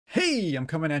Hey, I'm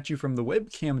coming at you from the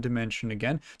webcam dimension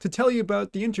again to tell you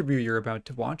about the interview you're about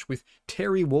to watch with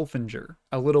Terry Wolfinger.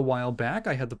 A little while back,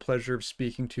 I had the pleasure of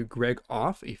speaking to Greg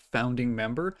Off, a founding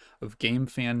member of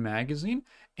GameFan magazine,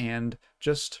 and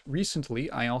just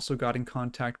recently, I also got in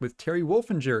contact with Terry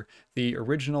Wolfinger, the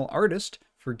original artist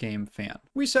for GameFan.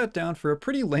 We sat down for a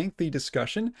pretty lengthy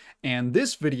discussion, and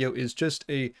this video is just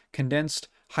a condensed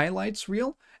highlights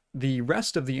reel. The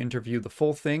rest of the interview, the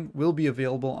full thing, will be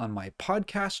available on my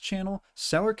podcast channel,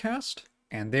 Cellar,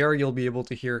 and there you'll be able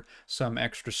to hear some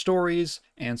extra stories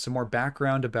and some more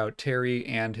background about Terry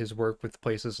and his work with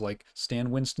places like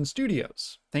Stan Winston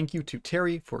Studios. Thank you to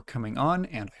Terry for coming on,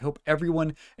 and I hope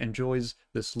everyone enjoys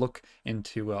this look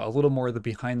into a little more of the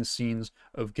behind the scenes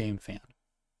of GameFan.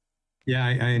 Yeah,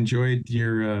 I enjoyed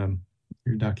your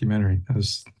documentary. That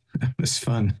was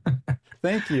fun.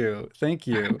 Thank you, thank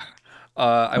you.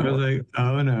 I was like,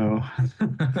 oh no.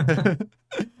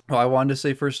 Well, I wanted to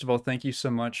say, first of all, thank you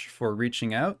so much for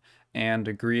reaching out and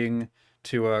agreeing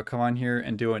to come on here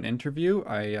and do an interview.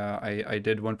 I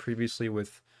did one previously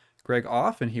with Greg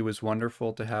Off, and he was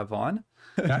wonderful to have on.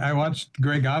 I watched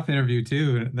Greg Off interview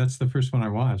too. That's the first one I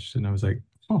watched, and I was like,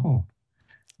 oh.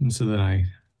 And so then I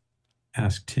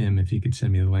asked Tim if he could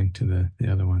send me the link to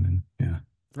the other one, and yeah.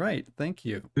 Right, thank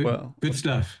you. Good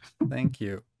stuff. Thank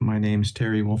you. My name's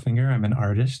Terry Wolfinger. I'm an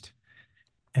artist.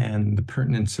 And the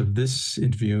pertinence of this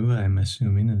interview, I'm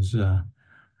assuming, is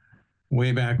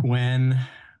way back when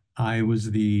I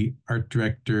was the art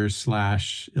director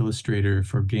 / illustrator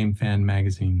for GameFan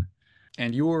magazine.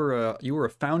 And you were a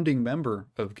founding member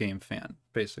of GameFan,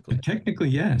 basically. Technically,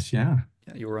 yes, yeah.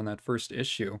 Yeah, you were on that first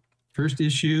issue. First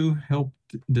issue,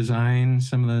 helped design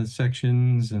some of the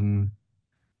sections, and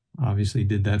obviously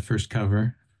did that first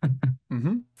cover.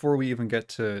 Before we even get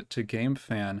to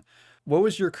GameFan, what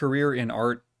was your career in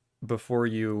art before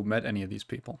you met any of these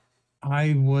people?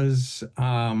 I was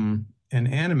an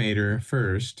animator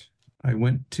first. I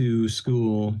went to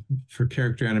school for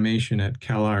character animation at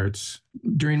Cal Arts.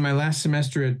 During my last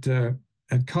semester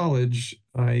at college,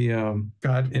 I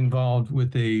got involved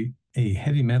with a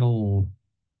heavy metal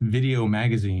video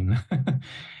magazine.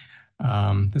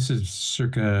 This is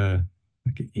circa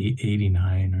like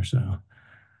 89 or so.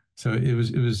 So it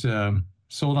was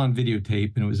sold on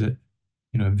videotape, and it was a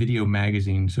video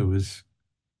magazine. So it was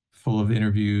full of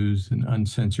interviews and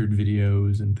uncensored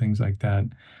videos and things like that.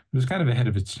 It was kind of ahead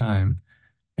of its time.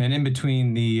 And in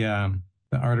between the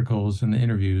articles and the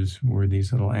interviews were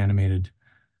these little animated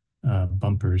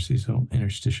bumpers, these little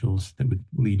interstitials that would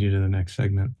lead you to the next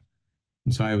segment.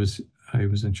 And so I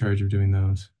was in charge of doing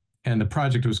those. And the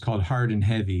project was called Hard and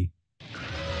Heavy.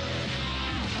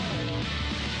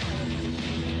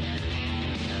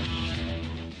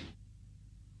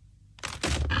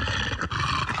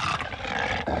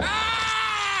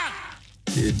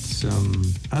 Did some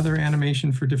other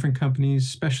animation for different companies,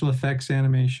 special effects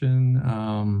animation.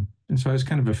 And so I was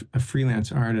kind of a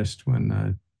freelance artist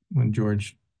when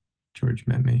George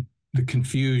met me. The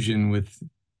confusion with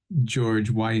George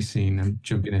Weissing, I'm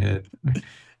jumping ahead.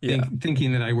 Yeah.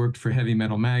 Thinking that I worked for Heavy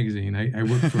Metal Magazine. I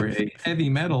worked for a heavy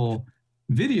metal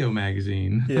video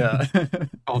magazine. Yeah.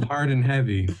 Called Hard and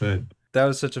Heavy, but that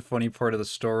was such a funny part of the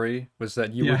story, was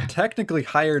that you were technically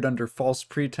hired under false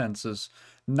pretenses,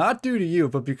 not due to you,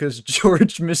 but because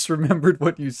George misremembered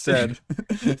what you said.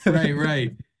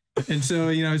 Right. And so,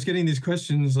 I was getting these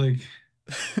questions like,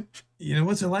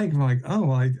 what's it like? I'm like, oh,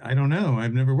 well, I don't know.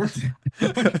 I've never worked there.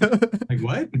 Like,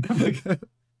 what? I'm like,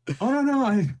 oh,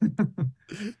 no.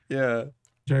 Yeah.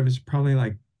 I was probably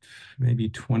like maybe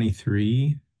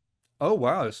 23. Oh,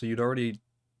 wow. So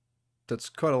that's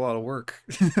quite a lot of work.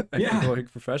 I feel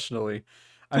like professionally.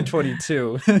 I'm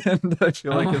 22, and I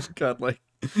feel like it's got like...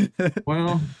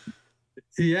 Well,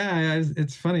 yeah,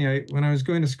 it's funny. When I was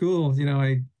going to school,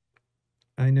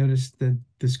 I noticed that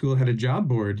the school had a job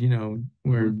board,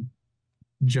 where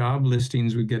job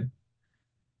listings would get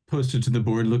posted to the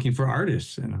board looking for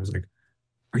artists. And I was like,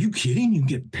 are you kidding? You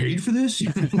get paid for this?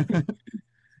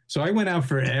 So I went out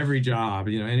for every job,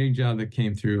 any job that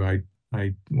came through, I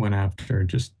went after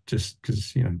just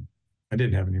because, I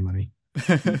didn't have any money.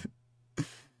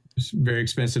 It's very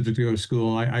expensive to go to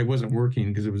school. I wasn't working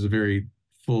because it was a very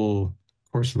full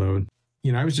course load.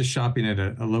 I was just shopping at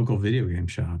a local video game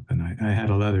shop, and I had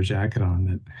a leather jacket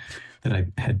on that I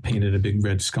had painted a big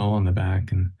red skull on the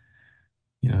back. And,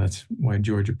 that's why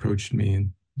George approached me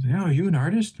and said, oh, are you an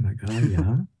artist? I'm like,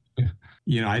 oh,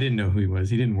 yeah. I didn't know who he was.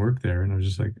 He didn't work there. And I was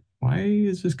just like, why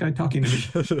is this guy talking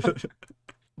to me?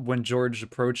 When George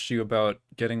approached you about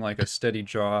getting like a steady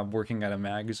job working at a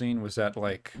magazine, did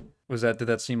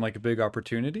that seem like a big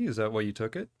opportunity? Is that why you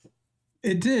took it?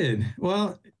 It did.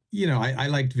 Well, I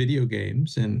liked video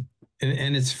games, and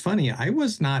it's funny, I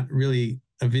was not really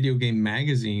a video game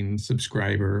magazine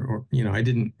subscriber, or I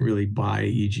didn't really buy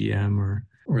EGM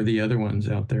or the other ones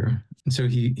out there. And so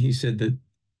he said that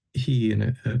he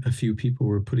and a few people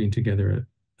were putting together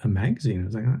a magazine. I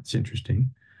was like, oh, that's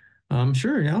interesting.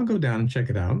 Sure, yeah, I'll go down and check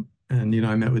it out. And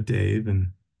I met with Dave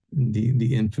and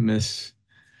the infamous,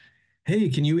 hey,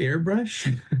 can you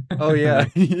airbrush? Oh I'm yeah.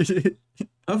 like,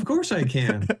 of course I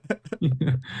can.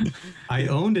 I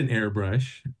owned an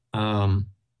airbrush.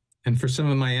 And for some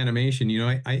of my animation,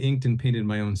 I inked and painted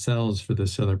my own cells for the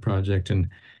Cellar project, and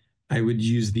I would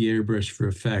use the airbrush for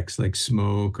effects like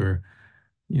smoke or,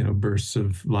 bursts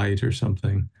of light or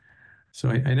something. So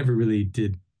I never really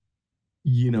did,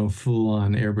 full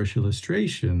on airbrush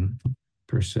illustration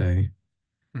per se,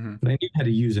 Mhm. but I knew how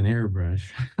to use an airbrush.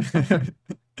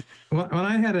 When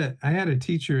I had a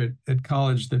teacher at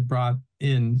college that brought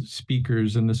in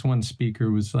speakers, and this one speaker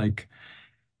was like,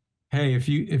 "Hey, if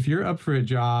you're up for a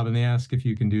job and they ask if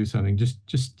you can do something,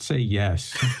 just say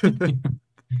yes,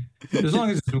 as long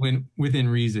as it's within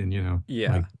reason,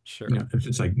 Yeah, like sure. if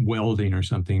it's like welding or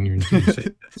something, you say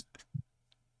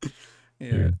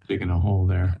Yeah. you're digging a hole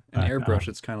there. An But airbrush,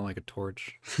 it's kind of like a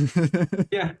torch.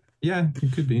 yeah, yeah,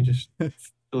 it could be just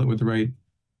fill it with the right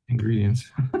ingredients.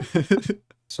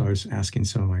 So I was asking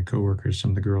some of my coworkers,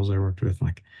 some of the girls I worked with,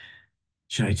 like,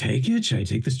 should I take it? Should I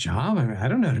take this job? I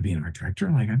don't know how to be an art director.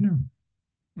 Like, I don't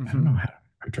Mhm. know how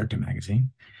to direct a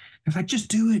magazine. It's like, just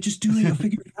do it. Just do it. You'll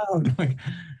figure it out. I'm like,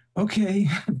 okay.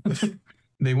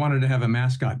 They wanted to have a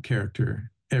mascot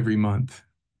character every month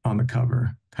on the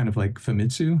cover, kind of like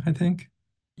Famitsu, I think.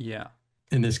 Yeah.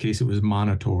 In this case, it was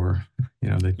Monitor,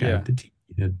 the guy Yeah. with the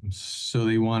teeth. So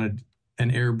they wanted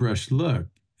an airbrush look.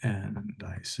 And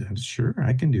I said, sure,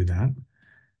 I can do that.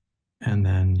 And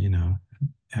then,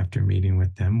 after meeting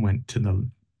with them, went to the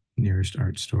nearest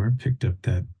art store, picked up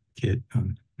that kit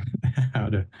on how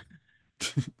to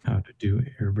do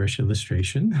airbrush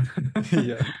illustration.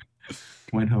 Yeah.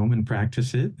 Went home and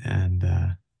practiced it, and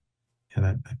yeah,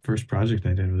 that first project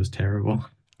I did was terrible.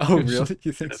 Oh, It was so really?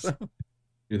 You think yes. so?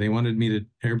 They wanted me to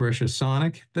airbrush a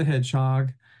Sonic the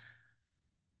Hedgehog.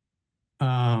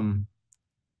 Um,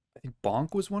 I think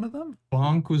Bonk was one of them.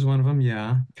 Bonk was one of them,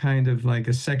 yeah. Kind of like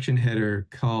a section header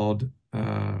called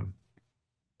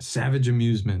Savage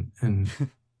Amusement, and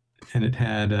it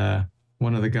had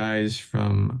one of the guys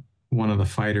from one of the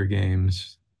fighter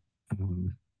games,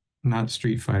 um, not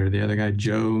Street Fighter, the other guy,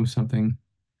 Joe something.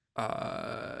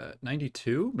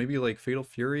 92? Maybe like Fatal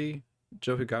Fury,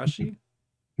 Joe Higashi?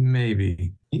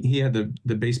 Maybe he had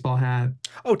the baseball hat.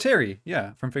 Oh, Terry.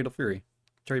 Yeah, from Fatal Fury.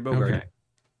 Terry Bogard. Okay,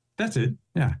 that's it.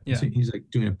 Yeah, Yeah. so he's like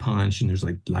doing a punch, and there's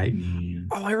like lightning.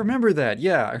 Oh, I remember that.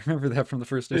 Yeah, I remember that from the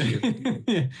first issue.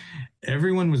 Yeah.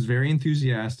 Everyone was very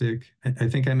enthusiastic. I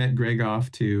think I met Greg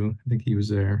off too. I think he was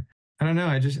there. I don't know.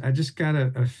 I just got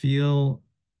a feel,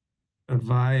 a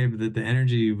vibe that the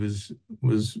energy was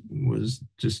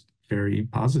just very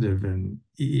positive, and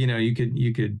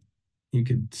you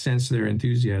could sense their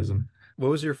enthusiasm. What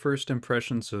was your first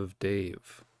impressions of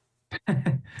Dave?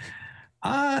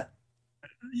 uh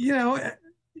you know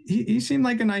he seemed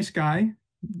like a nice guy.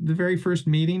 The very first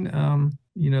meeting,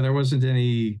 there wasn't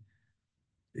any,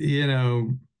 you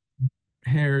know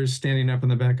hairs standing up on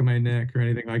the back of my neck or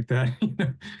anything like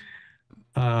that.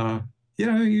 uh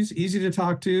he's easy to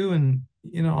talk to, and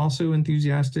also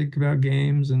enthusiastic about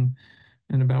games, and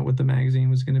about what the magazine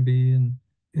was going to be, and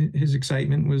his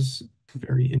excitement was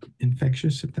very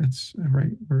infectious, if that's the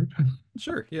right word.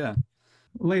 Sure, yeah.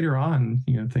 Later on,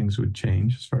 things would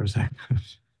change as far as that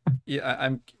goes. Yeah,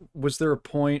 I'm was there a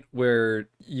point where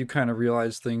you kind of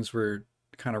realized things were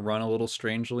kind of run a little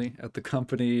strangely at the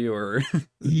company or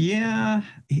Yeah,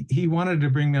 he wanted to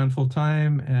bring me on full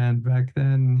time, and back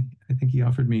then I think he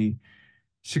offered me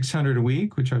 600 a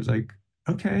week, which I was like,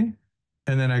 okay.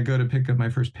 And then I go to pick up my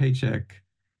first paycheck,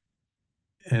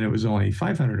 and it was only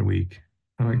 500 a week.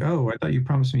 I'm like, Hmm. oh, I thought you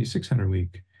promised me 600 a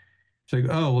week. It's like,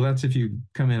 oh, well, that's if you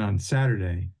come in on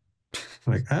Saturday.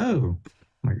 I'm like, oh,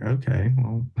 I'm like, okay,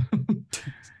 well,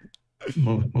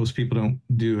 most people don't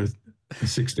do a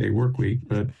 6-day work week,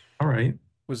 but all right.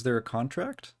 Was there a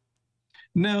contract?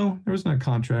 No, there was no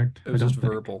contract, It I was just don't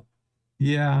think. verbal.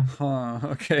 Yeah. Huh,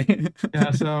 okay.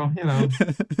 Yeah. So,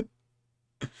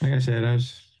 like I said, I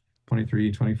was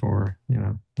 23, 24,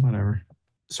 whatever.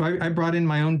 So I brought in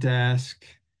my own desk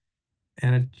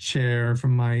and a chair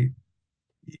from and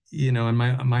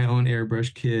my own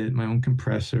airbrush kit, my own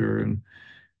compressor, and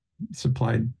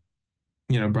supplied,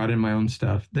 brought in my own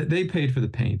stuff. They paid for the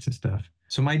paints and stuff.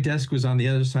 So my desk was on the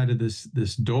other side of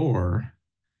this door,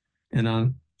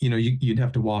 and you'd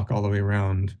have to walk all the way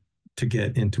around to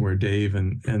get into where Dave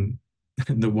and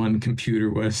the one computer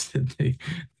was that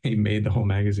they made the whole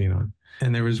magazine on.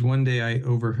 And there was one day I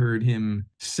overheard him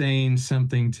saying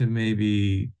something to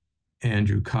maybe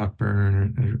Andrew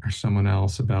Cockburn or someone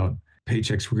else about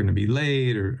paychecks were going to be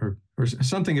late or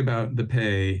something about the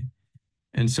pay.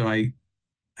 And so I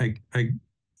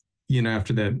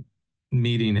after that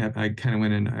meeting, I kind of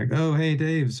went in, I go, oh, hey,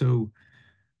 Dave, so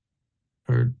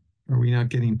are, are we not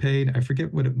getting paid? I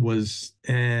forget what it was.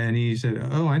 And he said,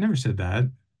 oh, I never said that.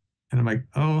 And I'm like,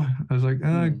 oh, I was like, oh,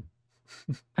 I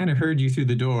Hmm. kind of heard you through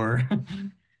the door.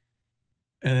 And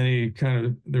then he kind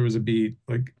of, there was a beat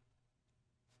like,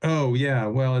 oh, yeah,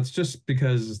 well, it's just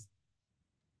because,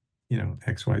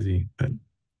 XYZ. But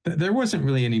there wasn't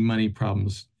really any money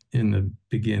problems in the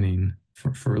beginning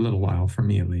for a little while, for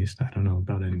me at least. I don't know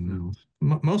about anyone else.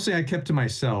 Mostly I kept to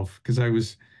myself because I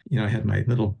had my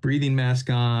little breathing mask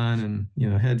on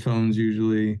and, headphones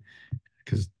usually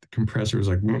because the compressor was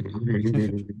like,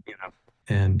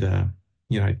 and,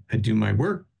 I do my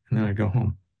work and then I go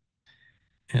home.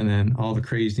 And then all the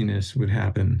craziness would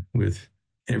happen with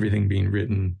everything being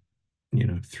written,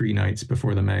 3 nights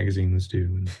before the magazine was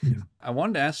due. And, I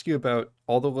wanted to ask you about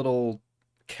all the little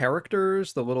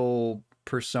characters, the little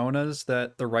personas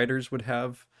that the writers would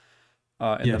have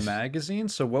in the yes. magazine.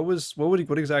 So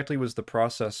what exactly was the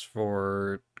process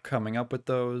for coming up with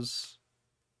those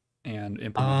and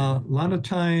implementing A them? lot of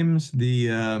times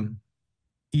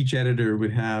each editor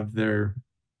would have their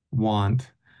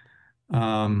want.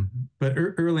 But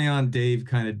early on, Dave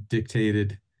kind of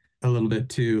dictated a little bit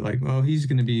too, like, oh, he's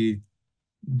going to be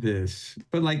this.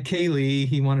 But like Kaylee,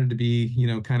 he wanted to be,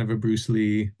 kind of a Bruce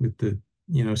Lee with the,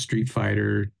 Street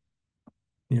Fighter,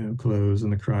 clothes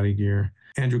and the karate gear.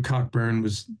 Andrew Cockburn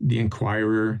was the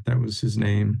Inquirer. That was his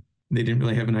name. They didn't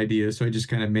really have an idea, so I just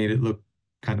kind of made it look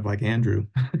kind of like Andrew.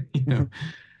 you know,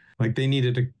 like they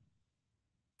needed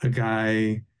a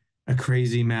guy, a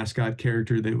crazy mascot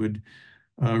character that would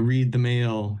read the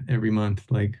mail every month,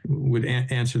 like would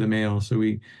answer the mail. So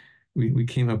we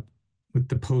came up with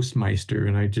the Postmeister,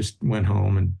 and I just went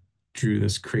home and drew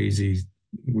this crazy,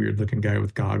 weird looking guy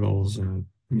with goggles, and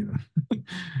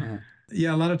Uh-huh.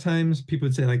 yeah, a lot of times people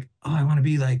would say like, "Oh, I want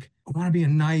to be a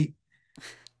knight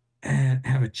and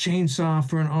have a chainsaw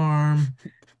for an arm,"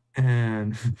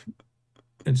 and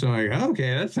so I go,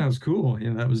 okay, that sounds cool.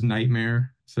 That was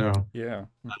Nightmare. So Yeah.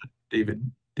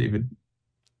 David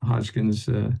Hodgkin's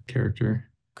character.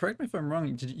 Correct me if I'm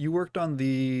wrong. Did you worked on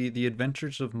the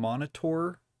Adventures of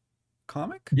Monitor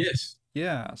comic? Yes.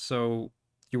 Yeah. So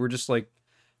you were just like,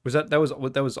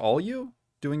 that was all you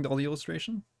doing all the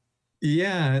illustration?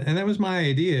 Yeah, and that was my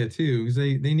idea too, because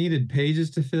they needed pages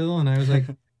to fill, and I was like,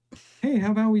 hey,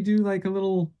 how about we do like a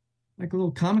little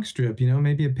comic strip,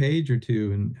 maybe a page or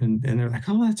two, and they're like,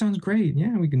 oh, that sounds great.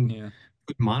 Yeah, we can Yeah.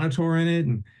 put Monitor in it,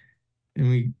 and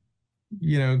we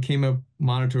came up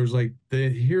Monitor's like the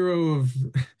hero of,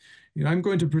 I'm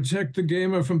going to protect the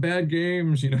gamer from bad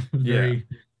games. It was Yeah. very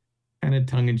kind of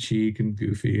tongue in cheek and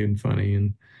goofy and funny,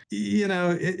 and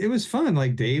it was fun.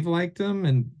 Like Dave liked them,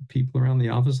 and people around the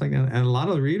office liked them, and a lot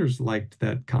of the readers liked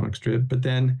that comic strip. But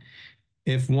then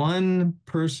if one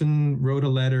person wrote a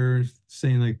letter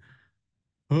saying like,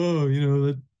 oh,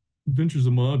 that Adventures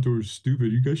of Monitor is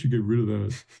stupid. You guys should get rid of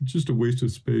that. It's just a waste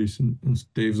of space. And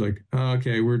Dave's like, oh,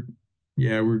 okay, we're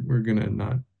gonna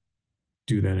not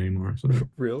do that anymore. So like,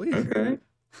 Really? okay,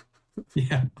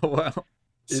 yeah. Oh, wow.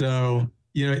 It's So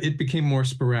it became more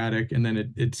sporadic, and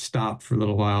then it stopped for a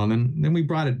little while, and then we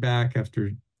brought it back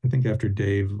after I think after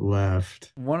Dave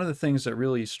left. one of the things that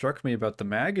really struck me about the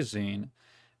magazine,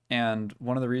 and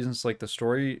one of the reasons like the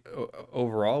story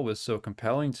overall was so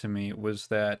compelling to me, was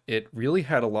that it really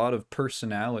had a lot of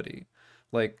personality.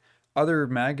 Like other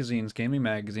magazines, gaming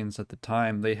magazines at the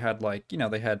time, they had like,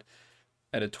 they had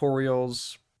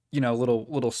editorials,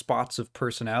 little spots of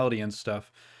personality and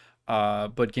stuff.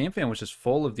 But GameFan was just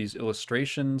full of these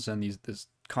illustrations and this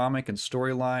comic and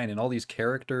storyline and all these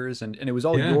characters, and it was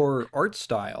all Yeah, your art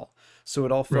style. So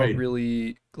it all felt right.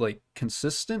 really like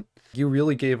consistent. You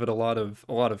really gave it a lot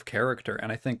of character,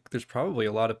 and I think there's probably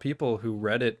a lot of people who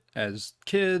read it as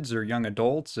kids or young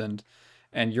adults, and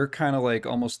you're kind of like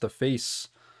almost the face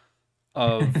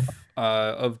of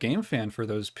GameFan for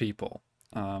those people.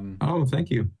 Um, Oh, thank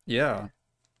you. yeah.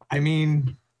 I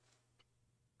mean,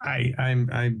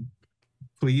 I'm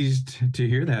pleased to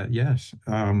hear that. Yes.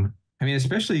 I mean,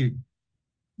 especially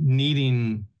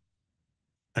needing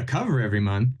a cover every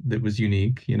month that was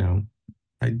unique.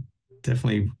 I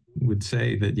definitely would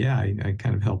say that. Yeah, I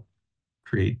kind of helped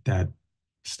create that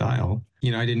style.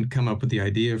 I didn't come up with the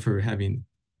idea for having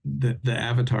the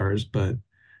avatars, but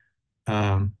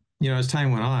as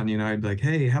time went on, I'd be like,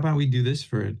 hey, how about we do this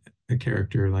for a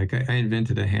character? Like I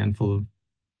invented a handful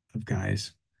of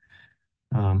guys.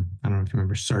 I don't know if you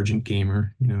remember Sergeant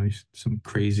Gamer, he's some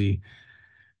crazy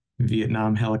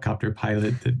Vietnam helicopter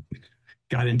pilot that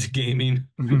got into gaming.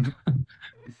 Mhm.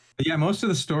 But yeah, most of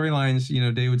the storylines,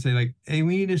 Dave would say like, hey,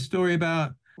 we need a story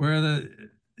about where the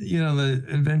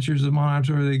adventures of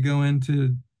Monitor, they go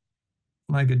into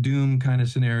like a Doom kind of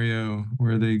scenario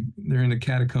where they're in the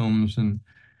catacombs and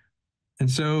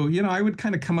so, I would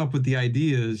kind of come up with the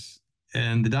ideas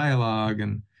and the dialogue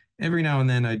and every now and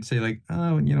then I'd say like,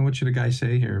 oh, what should a guy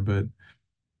say here? But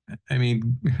I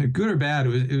mean, good or bad,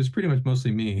 it was pretty much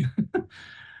mostly me.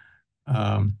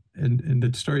 And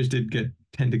the stories did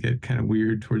tend to get kind of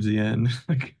weird towards the end.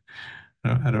 Like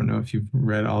I don't know if you've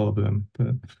read all of them,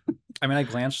 but I mean, I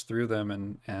glanced through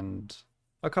them and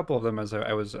a couple of them as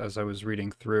I was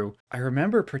reading through. I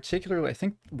remember particularly, I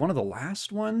think one of the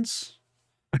last ones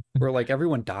where like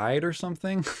everyone died or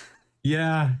something.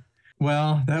 yeah.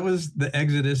 Well, that was the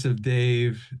exodus of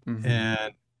Dave Hmm.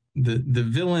 and the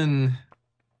villain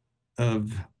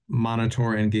of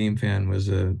Monitor and GameFan was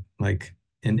a like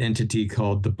an entity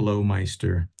called the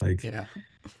Blowmeister. Like Yeah.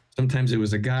 sometimes it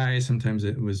was a guy, sometimes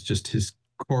it was just his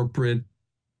corporate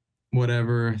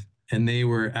whatever, and they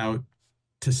were out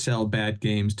to sell bad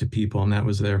games to people, and that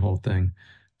was their whole thing.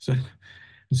 So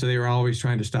so they were always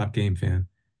trying to stop GameFan.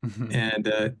 Hmm.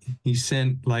 And he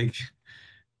sent like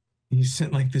he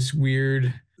sent like this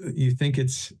weird, you think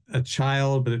it's a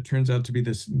child, but it turns out to be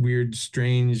this weird,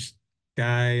 strange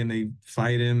guy, and they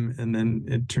fight him, and then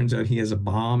it turns out he has a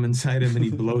bomb inside him and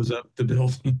he blows up the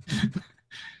building.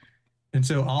 And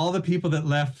so all the people that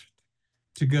left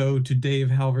to go to Dave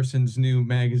Halverson's new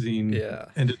magazine Yeah.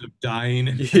 ended up dying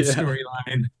in that Yeah.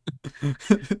 storyline,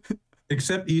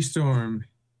 except Eastorm.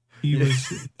 He Yeah.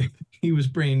 was he was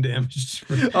brain damaged.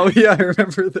 Oh yeah, I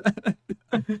remember that.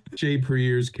 Jay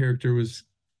Perrier's character was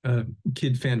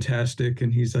Kid Fantastic,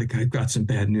 and he's like, I've got some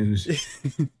bad news.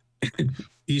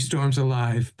 Eastorm's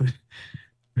alive, but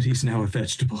he's now a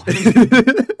vegetable.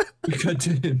 We cut to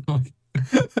him.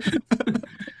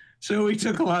 So we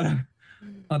took a lot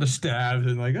of stabs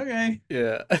and like, okay,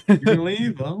 Yeah. you're gonna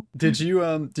leave? Well, Did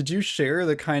you share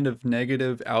the kind of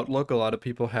negative outlook a lot of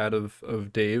people had of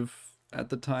Dave at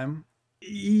the time?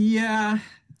 yeah.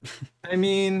 I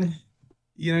mean,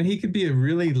 he could be a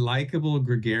really likable,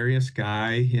 gregarious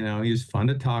guy. He was fun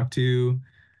to talk to.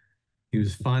 He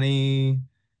was funny.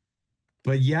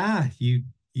 But yeah, you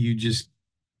just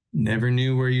never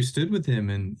knew where you stood with him.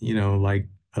 And, like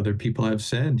other people have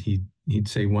said, he'd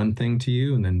say one thing to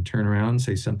you and then turn around and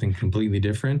say something completely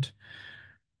different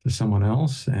to someone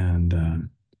else. And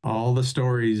all the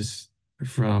stories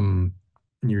from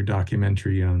your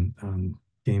documentary on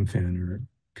GameFan are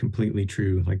completely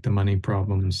true. Like the money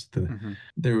problems, Hmm.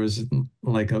 there was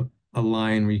like a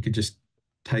line where you could just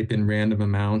type in random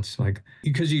amounts, like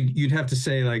because you'd have to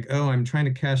say like, oh, I'm trying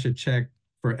to cash a check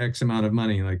for X amount of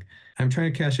money. Like I'm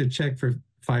trying to cash a check for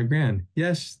 5 grand.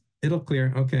 Yes, it'll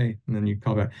clear. Okay. And then you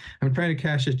call back. I'm trying to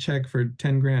cash a check for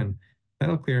 10 grand.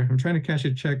 That'll clear. I'm trying to cash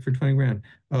a check for 20 grand.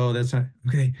 Oh, that's not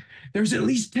okay. There's at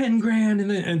least 10 grand.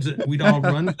 And we'd all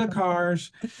run to the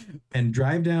cars and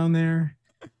drive down there.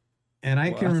 And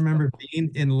I can Wow. remember being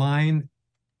in line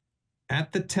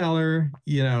at the teller.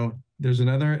 There's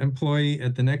another employee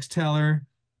at the next teller.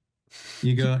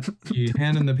 You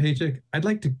hand him the paycheck. I'd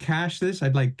like to cash this.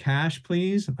 I'd like cash,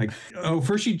 please. Like, oh,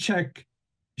 first she checked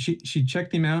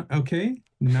the amount. Okay,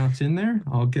 now it's in there.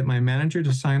 I'll get my manager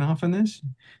to sign off on this.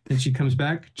 Then she comes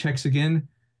back, checks again.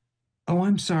 Oh,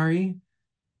 I'm sorry.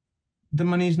 The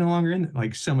money's no longer in there.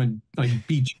 Like someone like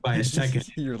beat you by a second.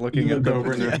 You're You looking at look the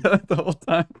over and yeah they're the whole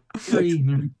time. sorry.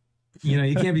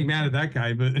 You can't be mad at that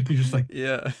guy, but you're just like,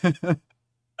 Yeah.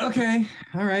 okay,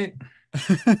 all right.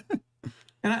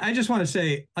 And I just want to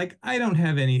say, like, I don't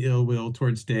have any ill will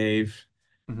towards Dave.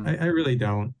 Mhm. I really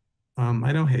don't.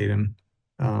 I don't hate him.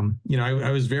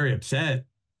 I was very upset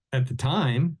at the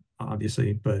time,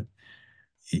 obviously, but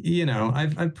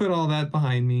I've put all that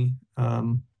behind me.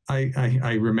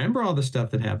 I remember all the stuff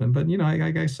that happened, but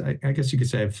I guess you could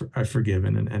say I've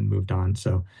forgiven and moved on.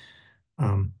 So,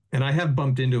 and I have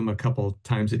bumped into him a couple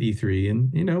times at E3,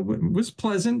 and was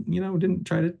pleasant. Didn't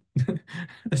try to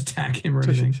attack him or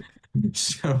anything.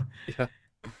 So, Yeah.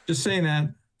 just saying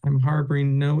that I'm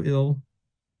harboring no ill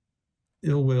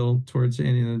will towards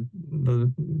any of the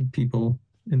people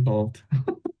involved.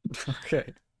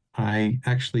 Okay. I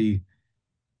actually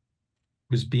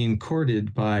was being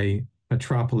courted by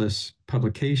Metropolis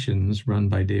Publications, run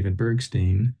by David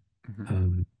Bergstein, Mhm.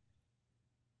 um,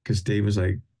 because Dave was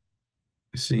like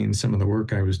seeing some of the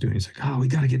work I was doing. He's like, "Oh, we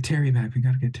got to get Terry back. We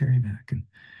got to get Terry back."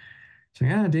 So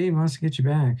yeah, Dave wants to get you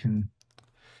back, and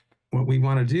what we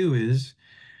want to do is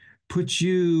put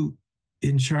you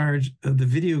in charge of the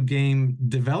video game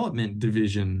development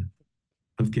division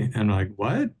of game. And I'm like,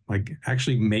 what? Like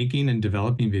actually making and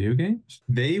developing video games?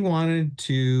 They wanted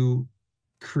to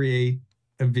create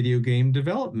a video game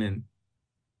development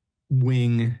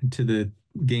wing to the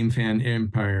GameFan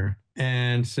empire.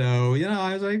 And so,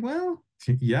 I was like, well,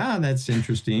 yeah, that's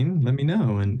interesting. Let me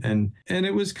know. And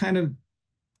it was kind of,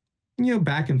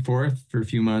 back and forth for a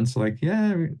few months, like,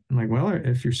 yeah, I'm like, well,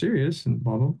 if you're serious and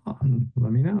blah, blah, blah, and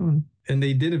let me know. And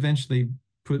they did eventually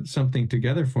put something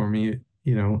together for me,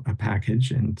 a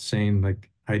package and saying like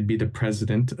I'd be the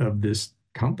president of this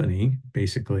company,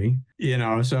 basically,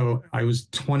 so I was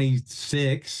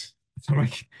 26. So I'm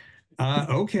like,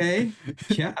 okay,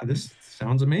 yeah, this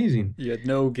sounds amazing. You had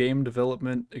no game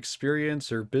development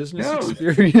experience or business No,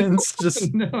 experience.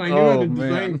 Just, no, I knew how oh to design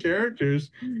man.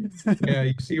 characters. Yeah,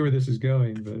 you see where this is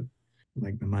going, but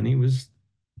like the money was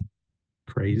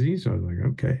crazy. So I was like,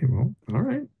 okay, well, all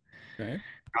right. Okay.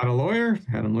 Got a lawyer,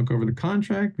 had him look over the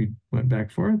contract. We went back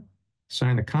and forth,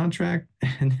 signed the contract.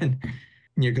 And then,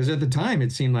 because at the time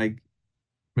it seemed like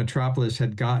Metropolis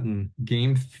had gotten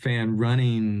GameFan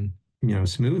running,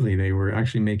 smoothly. They were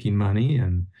actually making money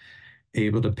and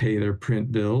able to pay their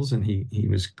print bills. And he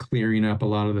was clearing up a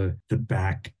lot of the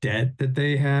back debt that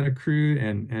they had accrued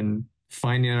and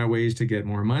finding out ways to get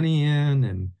more money in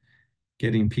and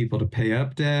getting people to pay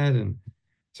up debt. And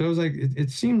so it was like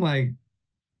it seemed like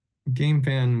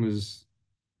GameFan was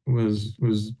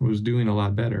doing a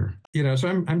lot better. So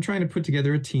I'm trying to put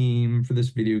together a team for this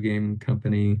video game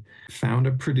company, found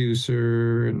a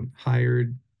producer and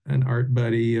hired an art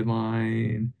buddy of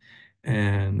mine,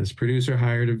 and this producer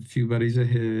hired a few buddies of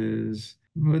his.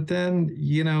 But then,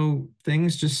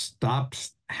 things just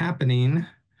stopped happening,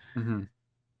 Hmm.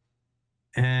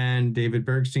 and David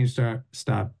Bergstein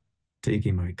stopped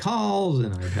taking my calls,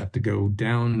 and I'd have to go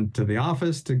down to the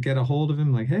office to get a hold of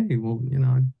him. Like, hey, well,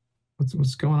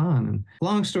 what's going on? And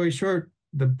long story short,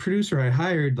 the producer I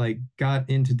hired like got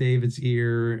into David's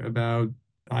ear about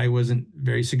I wasn't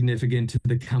very significant to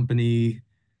the company,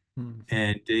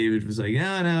 and David was like,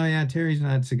 "Oh no, yeah, Terry's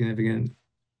not significant."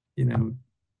 You know,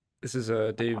 This is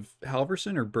Dave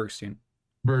Halverson or Bergstein?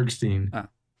 Bergstein, Ah.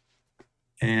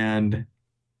 and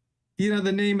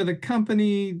the name of the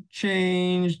company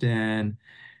changed, and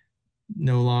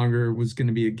no longer was going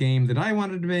to be a game that I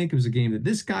wanted to make. It was a game that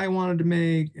this guy wanted to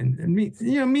make. And me,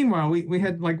 meanwhile, we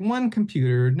had like one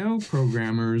computer, no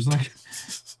programmers. Like,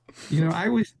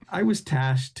 I was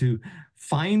tasked to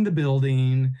find the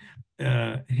building,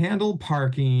 handle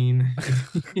parking,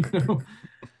 you know,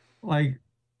 like,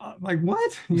 like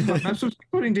what? I'm supposed to be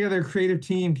putting together a creative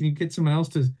team. Can you get someone else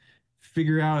to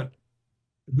figure out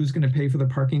who's going to pay for the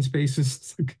parking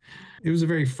spaces? It was a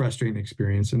very frustrating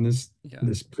experience. And this Yeah.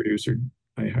 this producer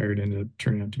I hired ended up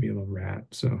turning out to be a little rat.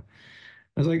 So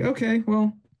I was like, okay,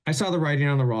 well, I saw the writing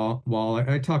on the wall.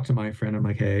 I talked to my friend. I'm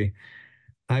like, hey,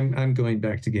 I'm going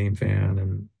back to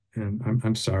GameFan, and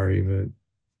I'm sorry, but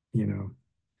you know,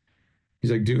 he's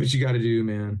like, do what you got to do,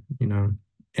 man.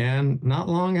 And not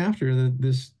long after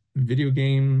this video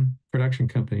game production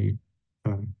company,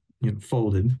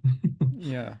 folded. I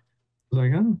Yeah. was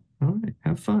like, oh, all right,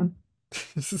 have fun.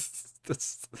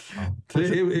 That's Oh,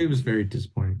 it was very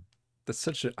disappointing. that's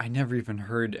such a I never even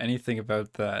heard anything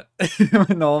about that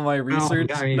in all my Well, research.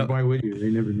 I mean, No. why would you?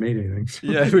 They never made anything. So.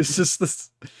 Yeah, it was just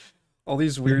this all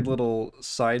these weird And little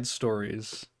side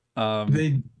stories. Um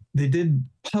they did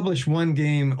publish one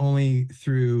game only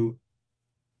through,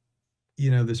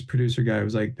 this producer guy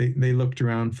was like they looked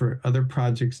around for other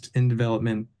projects in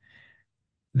development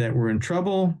that were in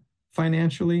trouble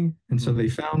financially, and so mhm. they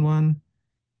found one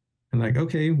and like,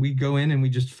 okay, we go in and we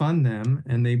just fund them,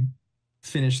 and they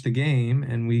finish the game,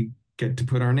 and we get to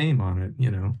put our name on it.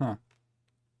 Huh.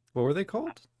 What were they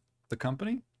called? The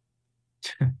company?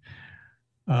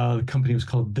 The company was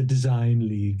called the Design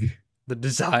League. The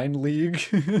Design League?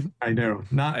 I know,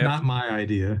 I not have to not my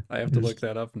idea. I have to look Just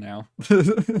that up now.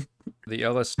 The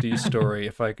LSD story,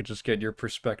 if I could just get your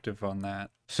perspective on that.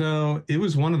 so it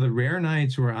was one of the rare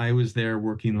nights where I was there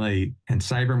working late, and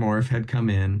Cybermorph had come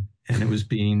in, and it was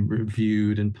being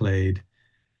reviewed and played.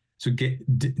 So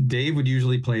Dave would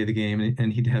usually play the game,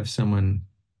 and he'd have someone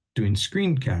doing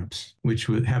screen caps, which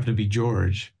would happen to be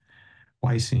George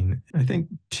Weissing. I think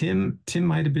Tim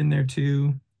might have been there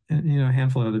too, and a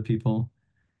handful of other people.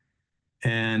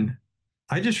 And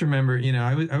I just remember,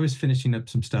 I was finishing up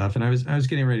some stuff, and I was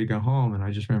getting ready to go home, and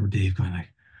I just remember Dave going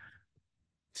like,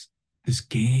 "This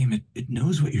game, it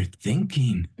knows what you're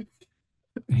thinking."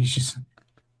 And he's just,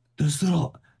 those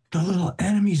little the little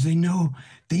enemies, they know,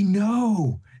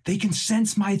 they can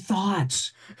sense my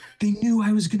thoughts. They knew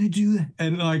I was gonna do that.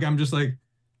 And like I'm just like,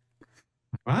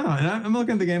 wow. And I'm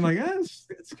looking at the game like, it's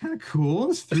kind of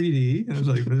cool. It's 3D. And I was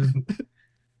like,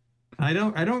 I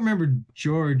don't remember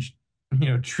George,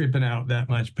 tripping out that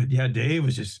much. But yeah, Dave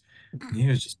was just he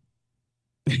was just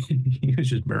he was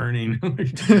just burning.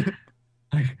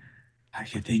 like,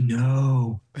 they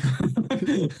know.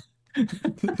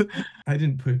 I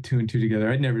didn't put two and two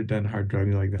together. I'd never done hard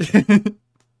driving like that.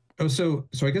 Oh, so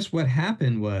I guess what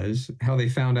happened was how they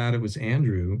found out it was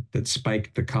Andrew that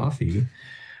spiked the coffee.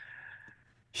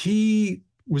 He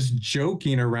was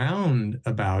joking around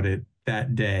about it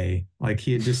that day. Like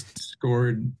he had just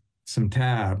scored some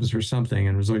tabs or something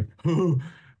and was like, oh,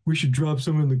 we should drop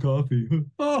some in the coffee.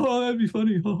 Oh, that'd be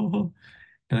funny. And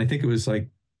I think it was like,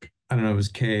 I don't know, it was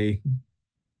Kay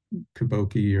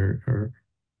Kabuki or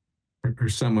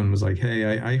someone was like,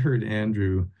 hey, I heard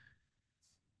Andrew,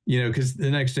 because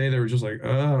the next day they were just like,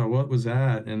 oh, what was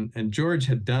that? And George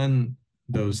had done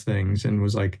those things and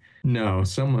was like, no,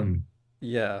 someone,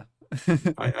 Yeah.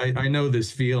 I know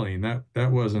this feeling.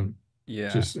 That wasn't Yeah.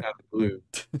 just out of the blue.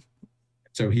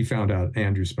 So he found out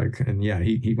Andrew Spike, and yeah,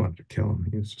 he wanted to kill him.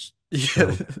 He was just so.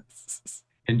 Yes.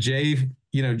 And Jay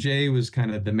was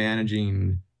kind of the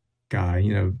managing guy.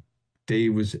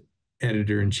 Dave was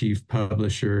editor in chief,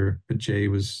 publisher, but Jay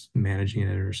was managing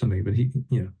editor or something. But he,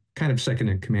 kind of second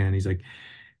in command. He's like,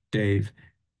 Dave,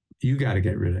 you got to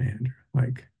get rid of Andrew.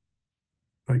 Like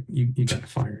you got to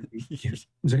fire him.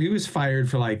 So he was fired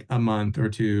for like a month or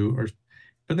two,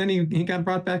 but then he got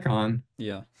brought back on.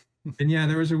 Yeah. And yeah,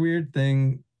 there was a weird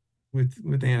thing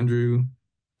with Andrew,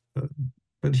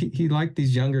 but he liked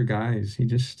these younger guys.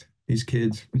 These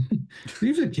kids. He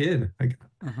was a kid. Like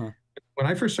Uh-huh. when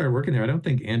I first started working there, I don't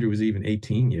think Andrew was even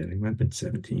 18 yet. He might have been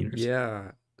 17 or something.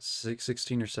 Yeah.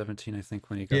 16 or 17, I think,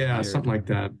 when he got Yeah, hired. something like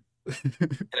that.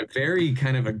 And a very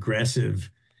kind of aggressive,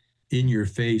 in your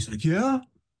face, like, yeah,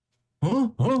 huh?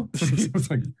 It's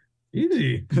like,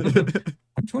 easy.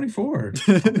 I'm 24.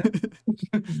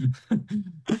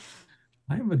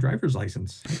 I have a driver's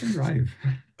license. I can drive.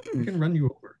 I can run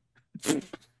you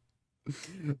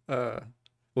over.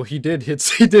 Well, he did hit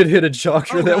a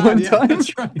jogger that one time.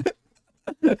 That's right.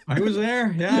 I was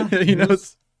there. Yeah. He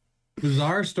knows.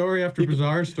 Bizarre story after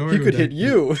bizarre story. He could hit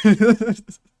you.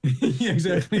 Yeah,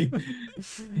 exactly.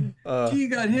 He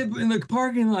got hit in the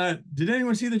parking lot. Did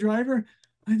anyone see the driver?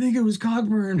 I think it was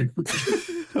Cogburn.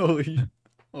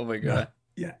 Oh my God.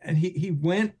 Yeah, and he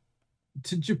went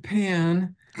to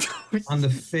Japan on the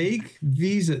fake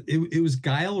visa. It was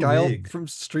Guile Riggs from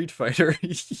Street Fighter.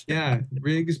 Yeah,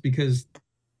 Riggs, because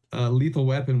Lethal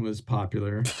Weapon was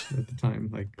popular at the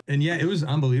time. And yeah, it was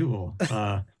unbelievable.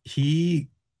 He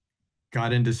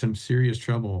got into some serious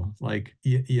trouble.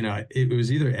 It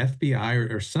was either FBI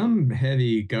or some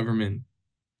heavy government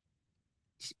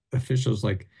officials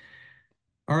like,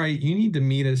 all right, you need to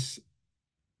meet us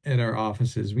at our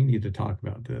offices. We need to talk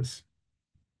about this.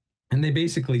 And they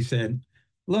basically said,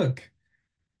 look,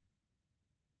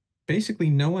 basically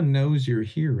no one knows you're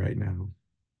here right now.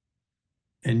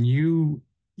 And the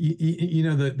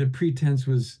pretense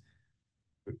was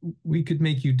we could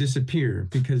make you disappear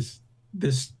because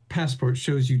this passport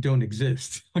shows you don't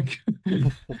exist. Whoa.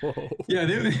 Yeah,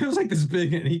 it was like this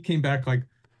big, and he came back like,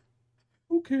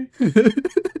 okay.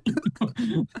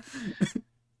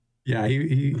 Yeah,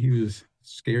 he was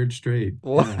scared straight.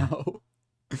 Wow.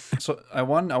 Yeah. So I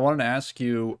wanted to ask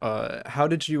you, how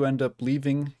did you end up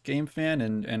leaving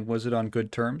GameFan, and was it on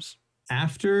good terms?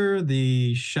 After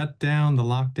the shutdown, the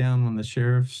lockdown, when the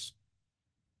sheriffs,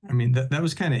 I mean, that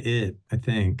was kind of it, I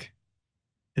think,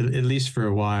 at least for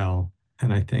a while.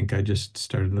 And I think I just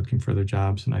started looking for other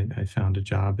jobs, and I found a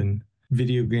job in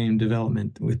video game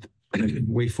development with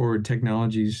Way Forward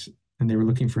Technologies, and they were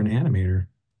looking for an animator.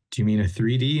 Do you mean a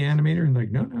 3D animator? And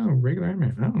like, no, regular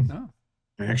animator. No.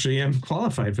 I actually am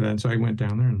qualified for that. So I went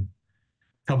down there, and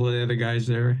a couple of the other guys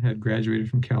there had graduated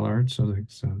from CalArts. So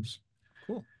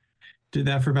cool. Did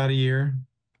that for about a year.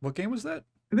 What game was that?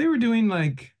 They were doing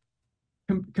like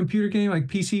computer game, like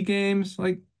PC games,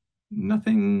 like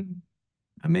nothing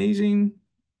amazing.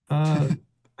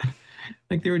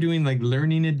 Like they were doing like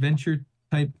learning adventure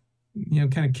type,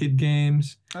 kind of kid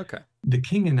games. Okay. The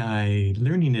King and I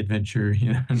learning adventure,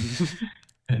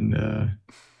 and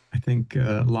I think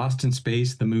Lost in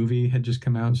Space, the movie, had just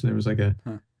come out, so there was like a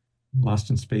Lost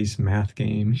in Space math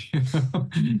game.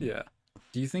 Yeah.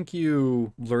 Do you think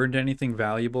you learned anything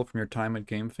valuable from your time at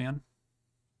GameFan?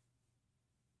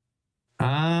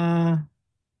 I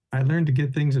learned to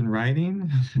get things in writing.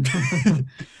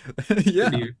 Yeah.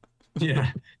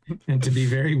 Yeah. And to be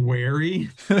very wary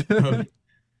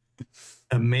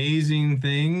amazing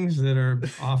things that are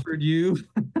offered you.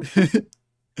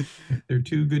 If they're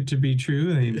too good to be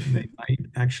true, they might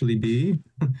actually be.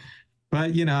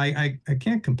 But I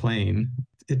can't complain.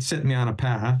 It set me on a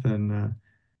path, and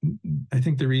I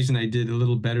think the reason I did a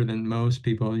little better than most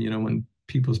people, when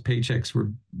people's paychecks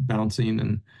were bouncing,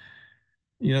 and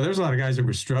there's a lot of guys that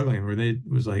were struggling where they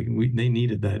was like they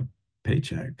needed that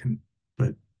paycheck,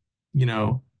 but you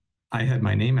know, I had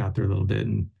my name out there a little bit,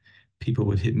 and people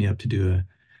would hit me up to do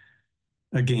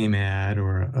a game ad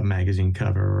or a magazine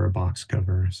cover or a box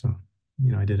cover. So,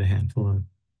 I did a handful of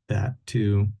that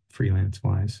too, freelance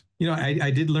wise.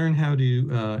 I did learn how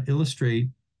to illustrate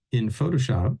in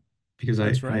Photoshop because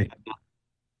That's right.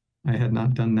 I had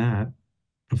not done that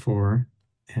before.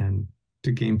 And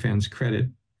to GameFan's credit,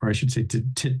 or I should say to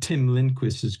Tim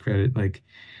Lindquist's credit, like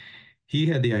he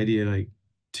had the idea like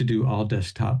to do all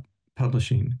desktop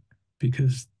publishing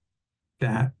because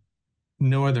that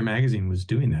no other magazine was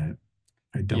doing that,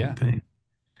 I don't Yeah. think.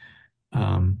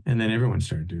 And then everyone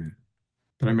started doing it.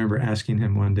 But I remember asking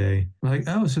him one day, like,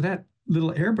 oh, so that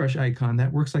little airbrush icon,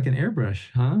 that works like an airbrush,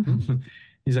 huh? Hmm.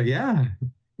 He's like, yeah.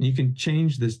 You can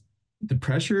change the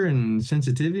pressure and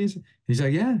sensitivities. He's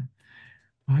like, yeah.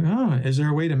 I'm like, oh, is there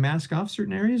a way to mask off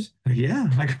certain areas? Like, yeah.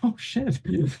 I'm like, oh shit.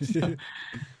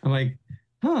 I'm like,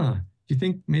 huh. Do you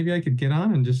think maybe I could get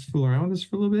on and just fool around with this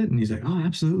for a little bit? And he's like, oh,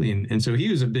 absolutely. And so he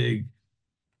was a big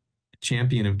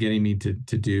champion of getting me to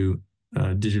do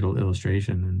digital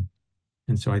illustration.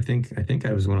 And so I think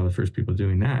I was one of the first people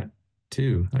doing that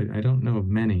too. I don't know of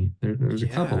many. There was a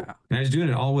couple. Yeah. And I was doing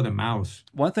it all with a mouse.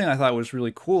 One thing I thought was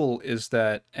really cool is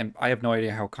that, and I have no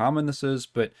idea how common this is,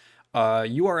 but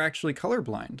you are actually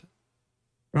colorblind.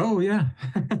 Oh yeah.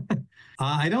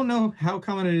 I don't know how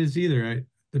common it is either.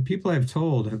 The people I've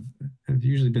told have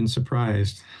usually been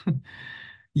surprised.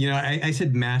 I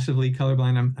said massively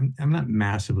colorblind. I'm not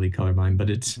massively colorblind, but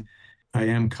Mhm. I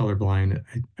am colorblind.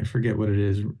 I forget what it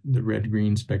is, the red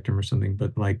green spectrum or something,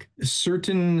 but like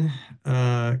certain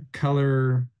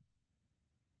color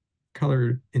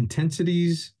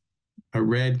intensities, a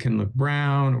red can look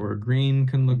brown or a green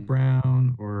can look Mhm.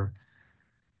 brown or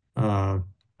uh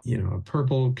a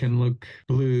purple can look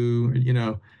blue.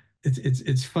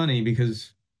 It's funny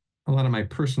because a lot of my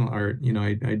personal art,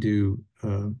 I do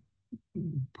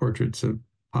portraits of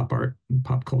pop art and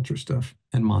pop culture stuff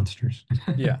and monsters.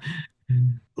 Yeah.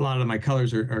 A lot of my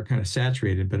colors are kind of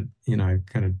saturated, but I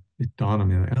kind of it dawned on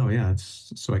me like, oh yeah,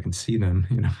 it's so I can see them.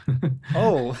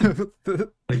 Oh.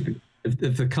 Like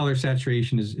if the color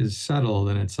saturation is subtle,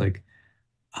 then it's like,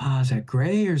 is that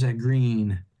gray or is that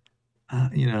green?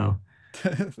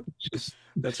 Just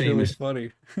That's really famous.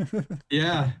 funny.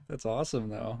 Yeah, That's awesome,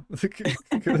 though.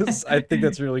 Because I think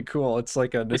that's really cool. It's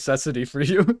like a necessity for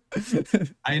you.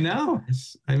 I know.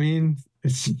 I mean,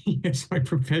 it's my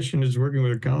profession is working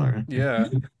with a color. Yeah.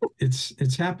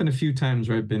 It's happened a few times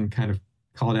where I've been kind of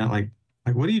called out like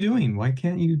what are you doing? Why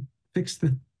can't you fix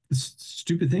the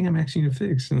stupid thing I'm asking you to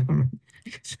fix? And I'm like,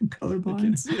 because I'm I can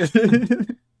colorblind. see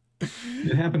it.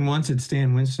 It happened once at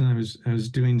Stan Winston. I was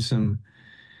doing some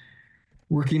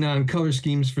working on color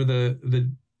schemes for the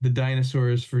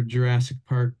dinosaurs for Jurassic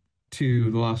Park 2,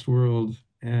 The Lost World,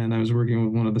 and I was working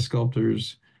with one of the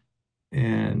sculptors,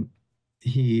 and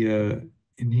he uh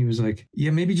and he was like, "Yeah,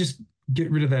 maybe just get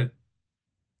rid of that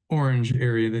orange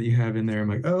area that you have in there." I'm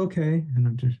like, "Oh, okay."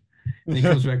 And he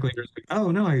comes back later, it's like,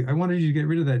 "Oh no, I wanted you to get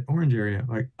rid of that orange area." I'm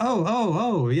like,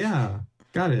 "Oh, yeah,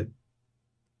 got it."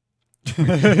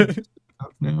 Like,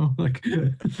 no, like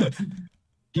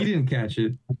he didn't catch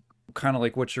it. Kind of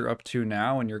like what you're up to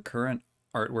now in your current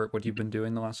artwork, what you've been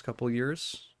doing the last couple of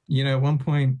years. At one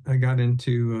point I got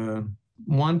into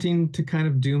wanting to kind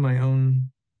of do my own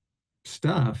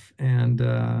stuff. And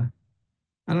I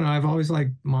don't know, I've always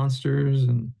liked monsters.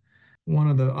 And one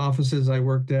of the offices I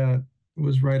worked at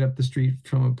was right up the street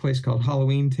from a place called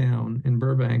Halloween Town in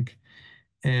Burbank.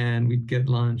 And we'd get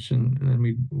lunch and then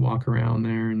we'd walk around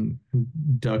there and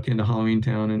duck into Halloween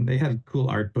Town. And they had cool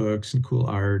art books and cool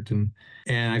art. And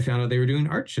I found out they were doing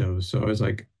art shows. So I was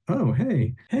like, oh,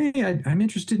 hey, I'm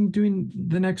interested in doing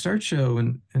the next art show.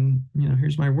 And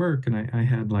here's my work. And I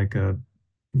had like a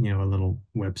little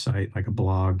website, like a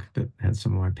blog that had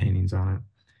some of my paintings on it.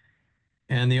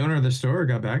 And the owner of the store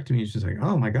got back to me. She's like,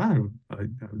 "Oh my God, I'd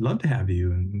love to have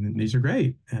you, and these are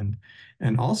great. And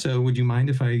also, would you mind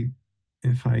if I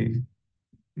if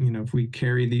we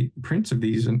carry the prints of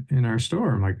these in our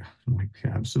store?" I'm like,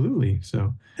 "Yeah, absolutely."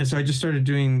 So I just started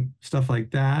doing stuff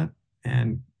like that,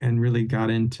 and really got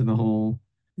into the whole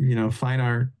fine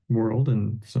art world.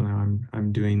 And so now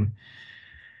I'm doing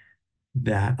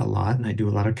that a lot, and I do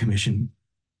a lot of commission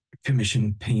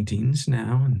paintings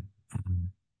now, and um,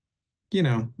 you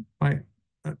know, my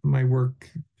my work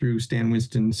through Stan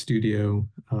Winston Studio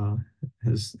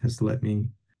has let me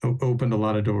opened a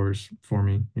lot of doors for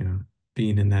me,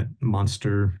 being in that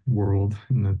monster world,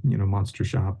 in the, monster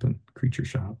shop and creature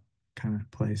shop kind of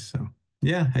place. So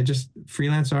yeah, I just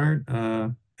freelance art,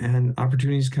 and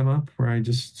opportunities come up where I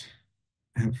just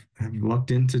have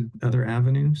lucked into other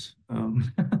avenues.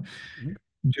 Mhm.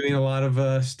 Doing a lot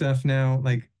of stuff now,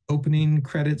 like opening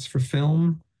credits for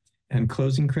film and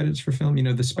closing credits for film. The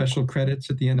Oh, special credits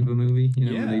at the end of a movie. When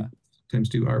they yeah. sometimes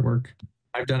do artwork.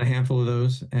 I've done a handful of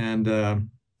those, and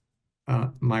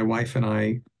my wife and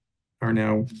I are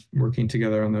now working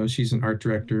together on those. She's an art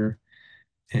director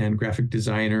and graphic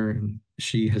designer, and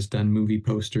she has done movie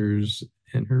posters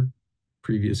in her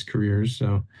previous careers.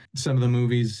 So some of the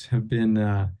movies have been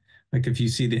like if you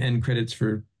see the end credits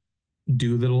for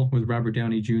Doolittle with Robert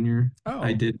Downey Jr., Oh,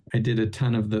 I did a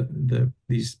ton of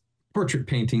these portrait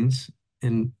paintings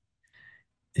in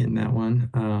that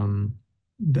one.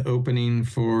 The opening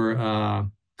for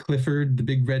Clifford, the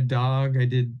Big Red Dog, I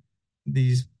did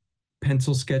these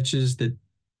pencil sketches that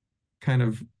kind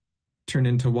of turn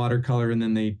into watercolor and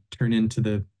then they turn into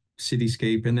the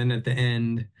cityscape. And then at the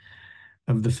end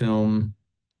of the film,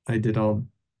 I did all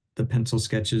the pencil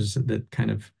sketches that kind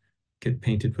of get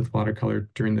painted with watercolor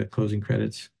during the closing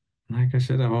credits. Like I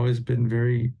said, I've always been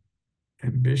very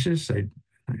ambitious. I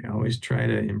always try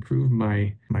to improve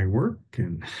my work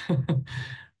and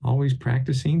always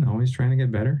practicing, always trying to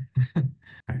get better.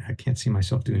 I can't see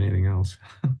myself doing anything else.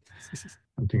 I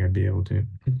don't think I'd be able to.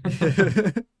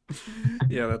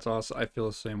 yeah, that's awesome. I feel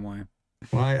the same way.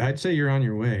 Well, I'd say you're on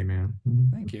your way, man.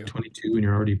 Thank you. 22 and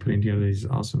you're already putting together these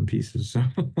awesome pieces. So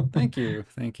Thank you.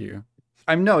 Thank you.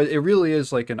 I'm no, it really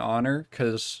is like an honor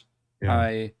because yeah,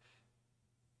 I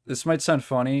this might sound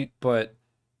funny, but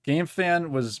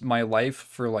GameFan was my life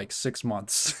for like 6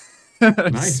 months. I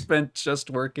nice. spent just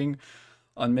working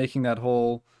on making that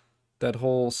whole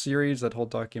series, that whole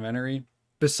documentary.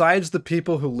 Besides the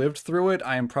people who lived through it,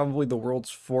 I am probably the world's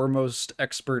foremost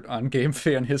expert on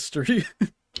GameFan history.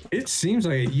 It seems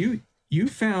like you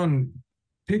found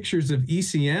pictures of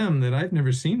ECM that I've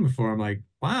never seen before. I'm like,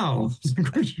 wow.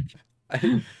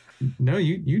 I, No,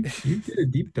 you did a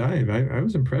deep dive. I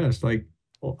was impressed. Like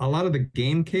a lot of the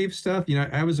game cave stuff,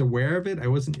 I was aware of it. I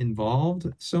wasn't involved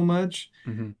so much.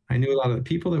 mhm. I knew a lot of the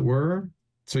people that were.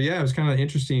 So yeah, it was kind of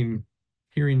interesting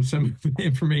hearing some of the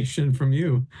information from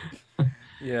you.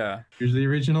 Yeah. Here's the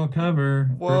original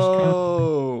cover, first cover.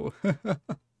 Whoa.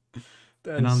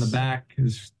 That And is on the so, back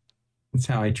is that's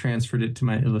how I transferred it to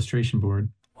my illustration board.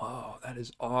 whoa, that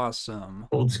is awesome.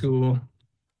 Old school.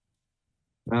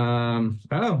 Oh,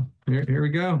 here we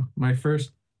go. My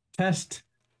first test.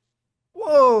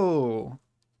 Whoa.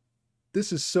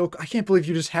 This is so I can't believe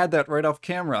you just had that right off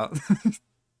camera.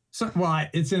 So, well,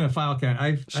 it's in a file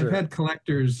cabinet. Sure. I've had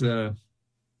collectors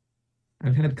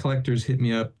hit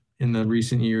me up in the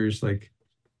recent years. Like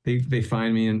they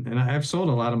find me and I've sold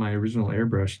a lot of my original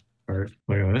airbrush art.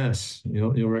 Look at this.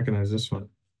 You'll recognize this one.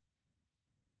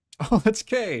 Oh, that's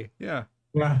K. Yeah.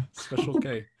 Yeah. Special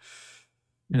K.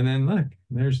 And then look,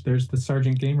 there's the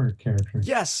Sergeant Gamer character.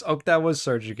 Yes. Oh, that was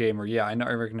Sergeant Gamer. Yeah, I know.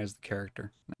 I recognize the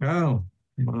character. Oh,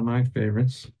 one of my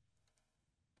favorites.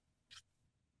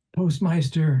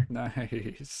 Postmeister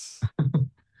Nice.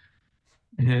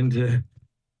 and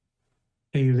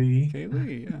Haley.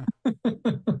 Kaylee, yeah.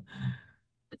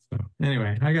 So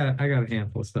anyway, I got a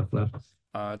handful of stuff left.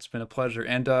 It's been a pleasure.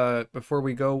 And before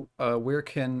we go, where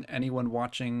can anyone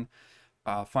watching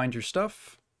find your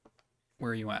stuff?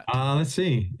 Where are you at? Let's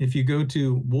see. If you go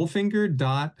to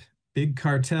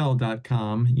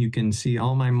wolfinger.bigcartel.com, you can see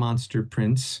all my monster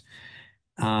prints.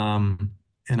 And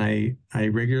I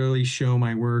regularly show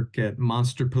my work at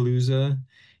Monsterpalooza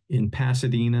in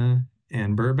Pasadena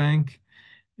and Burbank.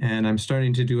 And I'm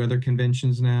starting to do other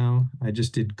conventions now. I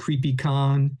just did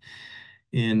CreepyCon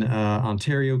in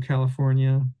Ontario,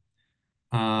 California.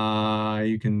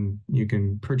 You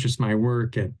can purchase my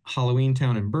work at Halloween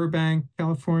Town in Burbank,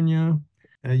 California.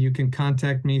 You can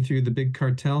contact me through the Big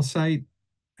Cartel site,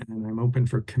 and I'm open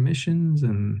for commissions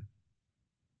and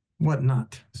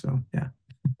whatnot. So yeah.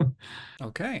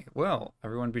 Okay. Well,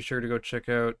 everyone be sure to go check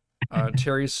out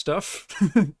Terry's stuff.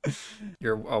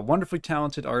 You're a wonderfully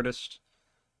talented artist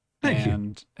Thank you.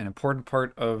 and an important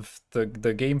part of the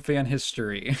game fan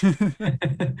history.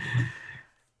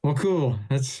 Well, cool.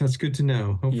 That's good to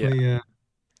know. Yeah.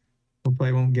 Hopefully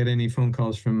I won't get any phone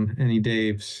calls from any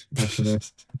Daves after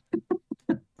this.